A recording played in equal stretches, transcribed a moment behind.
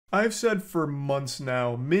I've said for months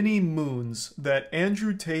now, many moons, that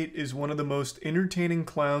Andrew Tate is one of the most entertaining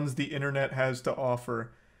clowns the internet has to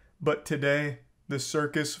offer. But today, the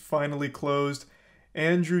circus finally closed.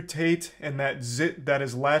 Andrew Tate and that zit that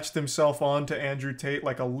has latched himself on to Andrew Tate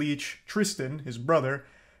like a leech, Tristan, his brother,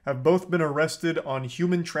 have both been arrested on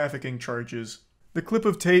human trafficking charges. The clip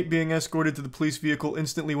of Tate being escorted to the police vehicle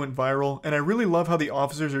instantly went viral, and I really love how the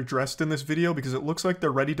officers are dressed in this video because it looks like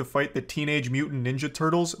they're ready to fight the Teenage Mutant Ninja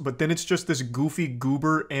Turtles, but then it's just this goofy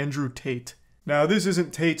goober Andrew Tate. Now, this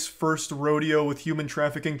isn't Tate's first rodeo with human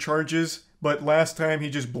trafficking charges, but last time he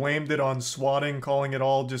just blamed it on swatting, calling it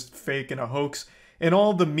all just fake and a hoax, and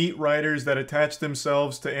all the meat riders that attached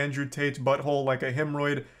themselves to Andrew Tate's butthole like a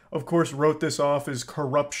hemorrhoid of course wrote this off as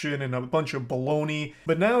corruption and a bunch of baloney,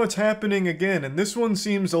 but now it's happening again, and this one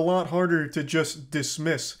seems a lot harder to just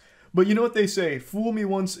dismiss. But you know what they say, fool me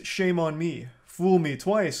once, shame on me. Fool me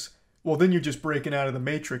twice, well then you're just breaking out of the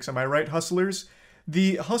matrix, am I right, hustlers?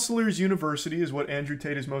 The Hustlers University is what Andrew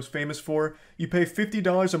Tate is most famous for. You pay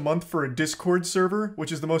 $50 a month for a Discord server,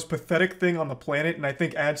 which is the most pathetic thing on the planet, and I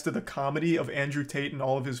think adds to the comedy of Andrew Tate and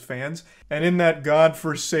all of his fans. And in that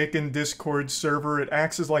godforsaken Discord server, it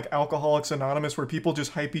acts as like Alcoholics Anonymous, where people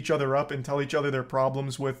just hype each other up and tell each other their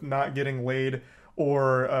problems with not getting laid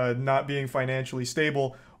or not being financially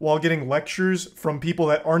stable, while getting lectures from people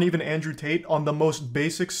that aren't even Andrew Tate on the most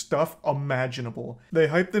basic stuff imaginable. They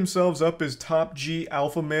hype themselves up as top G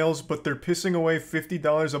alpha males, but they're pissing away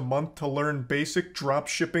 $50 a month to learn basic drop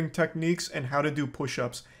shipping techniques and how to do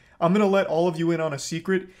push-ups. I'm gonna let all of you in on a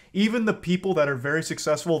secret. Even the people that are very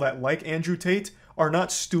successful that like Andrew Tate are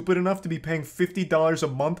not stupid enough to be paying $50 a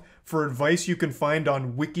month for advice you can find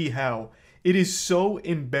on WikiHow. It is so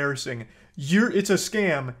embarrassing. It's a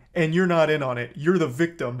scam, and you're not in on it. You're the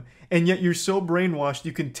victim, and yet you're so brainwashed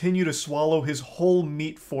you continue to swallow his whole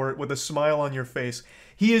meat for it with a smile on your face.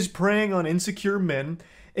 He is preying on insecure men,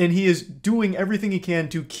 and he is doing everything he can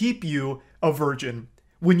to keep you a virgin.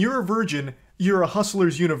 When you're a virgin, you're a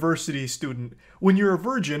Hustlers University student. When you're a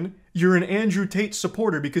virgin, you're an Andrew Tate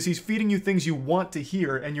supporter because he's feeding you things you want to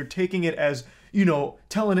hear, and you're taking it as, you know,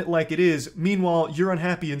 telling it like it is. Meanwhile, you're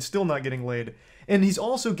unhappy and still not getting laid. And he's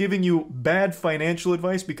also giving you bad financial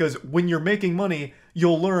advice because when you're making money,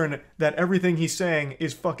 you'll learn that everything he's saying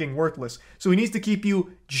is fucking worthless. So he needs to keep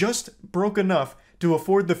you just broke enough to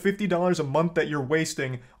afford the $50 a month that you're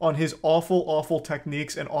wasting on his awful, awful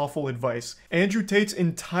techniques and awful advice. Andrew Tate's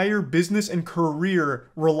entire business and career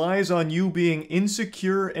relies on you being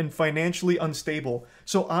insecure and financially unstable.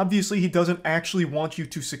 So obviously he doesn't actually want you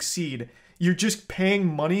to succeed. You're just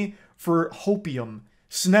paying money for hopium.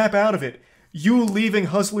 Snap out of it. You leaving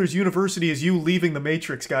Hustlers University is you leaving the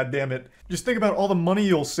Matrix, goddammit. Just think about all the money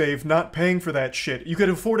you'll save not paying for that shit. You could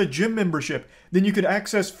afford a gym membership. Then you could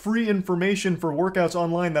access free information for workouts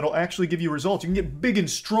online that'll actually give you results. You can get big and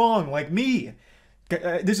strong like me.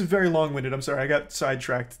 This is very long-winded, I'm sorry, I got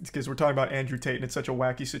sidetracked because we're talking about Andrew Tate and it's such a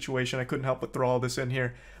wacky situation, I couldn't help but throw all this in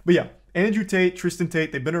here. But yeah, Andrew Tate, Tristan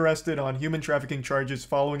Tate, they've been arrested on human trafficking charges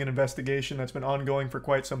following an investigation that's been ongoing for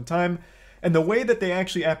quite some time. And the way that they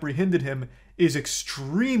actually apprehended him is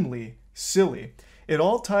extremely silly. It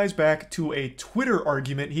all ties back to a Twitter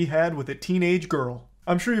argument he had with a teenage girl.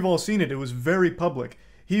 I'm sure you've all seen it, it was very public.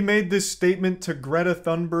 He made this statement to Greta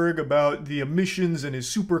Thunberg about the emissions and his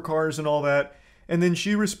supercars and all that, and then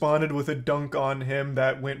she responded with a dunk on him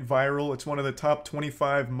that went viral. It's one of the top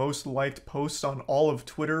 25 most liked posts on all of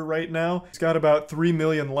Twitter right now. It's got about 3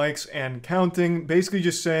 million likes and counting, basically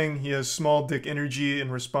just saying he has small dick energy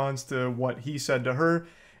in response to what he said to her.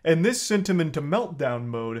 And this sent him into meltdown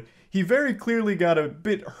mode. He very clearly got a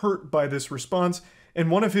bit hurt by this response,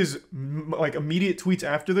 and one of his immediate tweets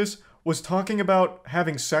after this was talking about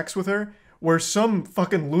having sex with her, where some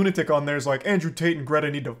fucking lunatic on there is like, Andrew Tate and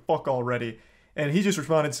Greta need to fuck already. And he just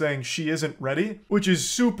responded saying she isn't ready, which is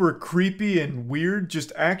super creepy and weird,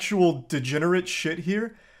 just actual degenerate shit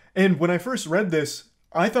here. And when I first read this,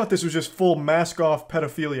 I thought this was just full mask-off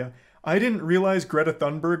pedophilia. I didn't realize Greta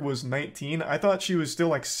Thunberg was 19. I thought she was still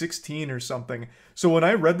like 16 or something. So when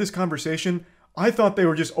I read this conversation, I thought they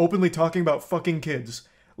were just openly talking about fucking kids.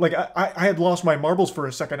 Like, I had lost my marbles for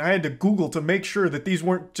a second. I had to Google to make sure that these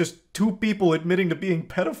weren't just two people admitting to being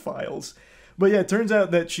pedophiles. But yeah, it turns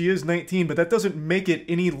out that she is 19, but that doesn't make it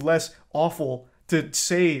any less awful to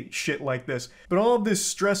say shit like this. But all of this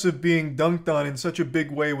stress of being dunked on in such a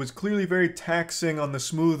big way was clearly very taxing on the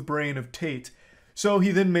smooth brain of Tate. So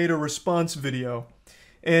he then made a response video.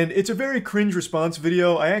 And it's a very cringe response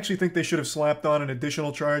video. I actually think they should have slapped on an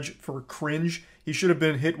additional charge for cringe. He should have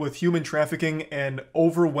been hit with human trafficking and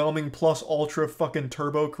overwhelming plus ultra fucking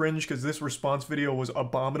turbo cringe, because this response video was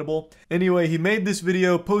abominable. Anyway, he made this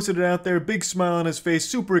video, posted it out there, big smile on his face,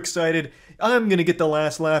 super excited. I'm gonna get the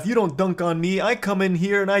last laugh. You don't dunk on me. I come in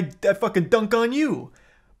here and I fucking dunk on you.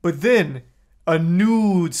 But then, a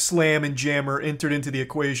new slam and jammer entered into the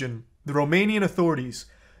equation. The Romanian authorities.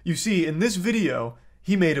 You see, in this video,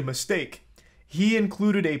 he made a mistake. He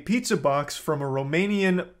included a pizza box from a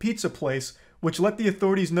Romanian pizza place, which let the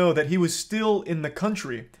authorities know that he was still in the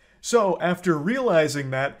country. So, after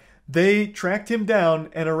realizing that, they tracked him down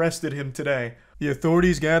and arrested him today. The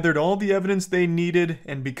authorities gathered all the evidence they needed,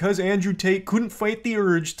 and because Andrew Tate couldn't fight the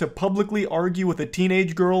urge to publicly argue with a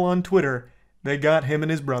teenage girl on Twitter, they got him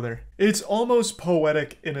and his brother. It's almost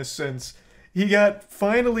poetic in a sense. He got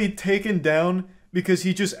finally taken down because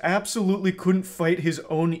he just absolutely couldn't fight his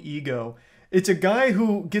own ego. It's a guy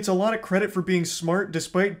who gets a lot of credit for being smart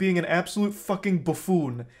despite being an absolute fucking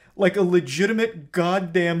buffoon. Like a legitimate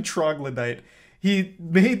goddamn troglodyte. He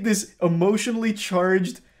made this emotionally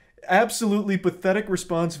charged, absolutely pathetic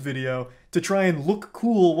response video to try and look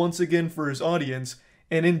cool once again for his audience,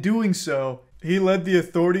 and in doing so, he led the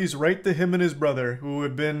authorities right to him and his brother, who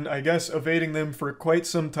had been, I guess, evading them for quite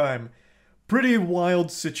some time. Pretty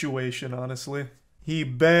wild situation, honestly. He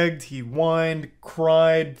begged, he whined,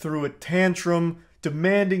 cried, threw a tantrum,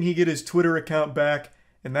 demanding he get his Twitter account back,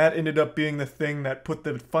 and that ended up being the thing that put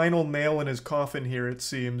the final nail in his coffin here, it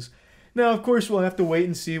seems. Now, of course, we'll have to wait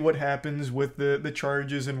and see what happens with the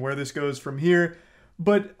charges and where this goes from here,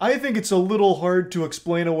 but I think it's a little hard to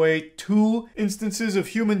explain away 2 instances of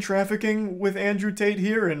human trafficking with Andrew Tate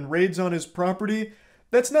here and raids on his property.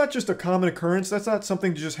 That's not just a common occurrence. That's not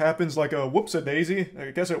something that just happens like a whoops-a-daisy.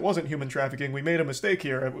 I guess it wasn't human trafficking. We made a mistake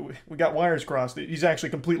here. We got wires crossed. He's actually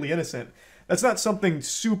completely innocent. That's not something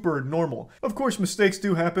super normal. Of course, mistakes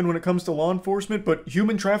do happen when it comes to law enforcement, but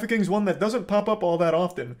human trafficking is one that doesn't pop up all that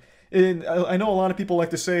often. And I know a lot of people like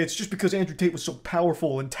to say it's just because Andrew Tate was so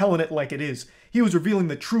powerful and telling it like it is. He was revealing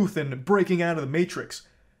the truth and breaking out of the matrix.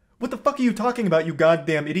 What the fuck are you talking about, you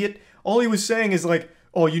goddamn idiot? All he was saying is like,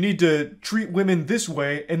 oh, you need to treat women this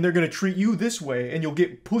way, and they're gonna treat you this way, and you'll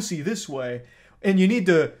get pussy this way. And you need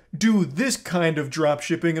to do this kind of drop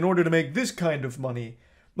shipping in order to make this kind of money.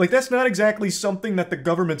 Like, that's not exactly something that the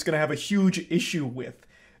government's gonna have a huge issue with.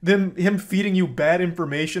 Him feeding you bad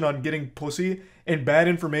information on getting pussy, and bad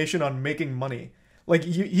information on making money. Like,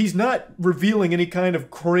 he's not revealing any kind of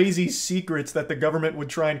crazy secrets that the government would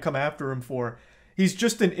try and come after him for. He's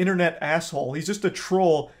just an internet asshole. He's just a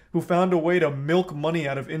troll who found a way to milk money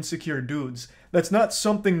out of insecure dudes. That's not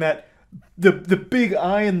something that the big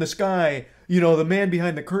eye in the sky, you know, the man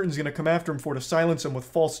behind the curtain's gonna come after him for to silence him with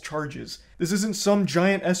false charges. This isn't some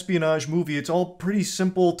giant espionage movie. It's all pretty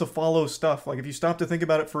simple to follow stuff. Like, if you stop to think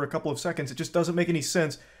about it for a couple of seconds, it just doesn't make any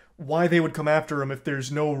sense why they would come after him if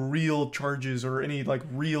there's no real charges or any, like,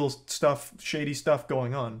 real stuff, shady stuff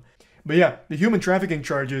going on. But yeah, the human trafficking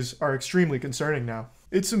charges are extremely concerning now.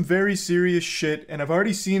 It's some very serious shit, and I've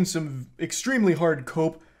already seen some extremely hard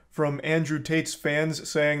cope from Andrew Tate's fans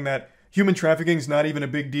saying that human trafficking's not even a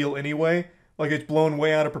big deal anyway. Like, it's blown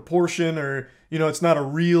way out of proportion, or, you know, it's not a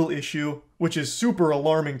real issue, which is super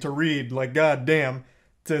alarming to read. Like, goddamn,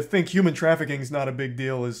 to think human trafficking's not a big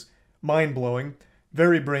deal is mind-blowing.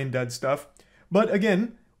 Very brain-dead stuff. But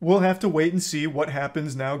again, we'll have to wait and see what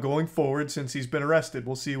happens now going forward since he's been arrested.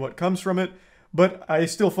 We'll see what comes from it. But I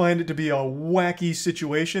still find it to be a wacky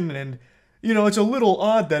situation, and, you know, it's a little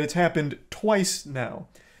odd that it's happened twice now.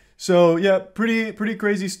 So, yeah, pretty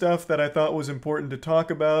crazy stuff that I thought was important to talk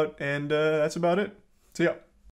about, and that's about it. See ya.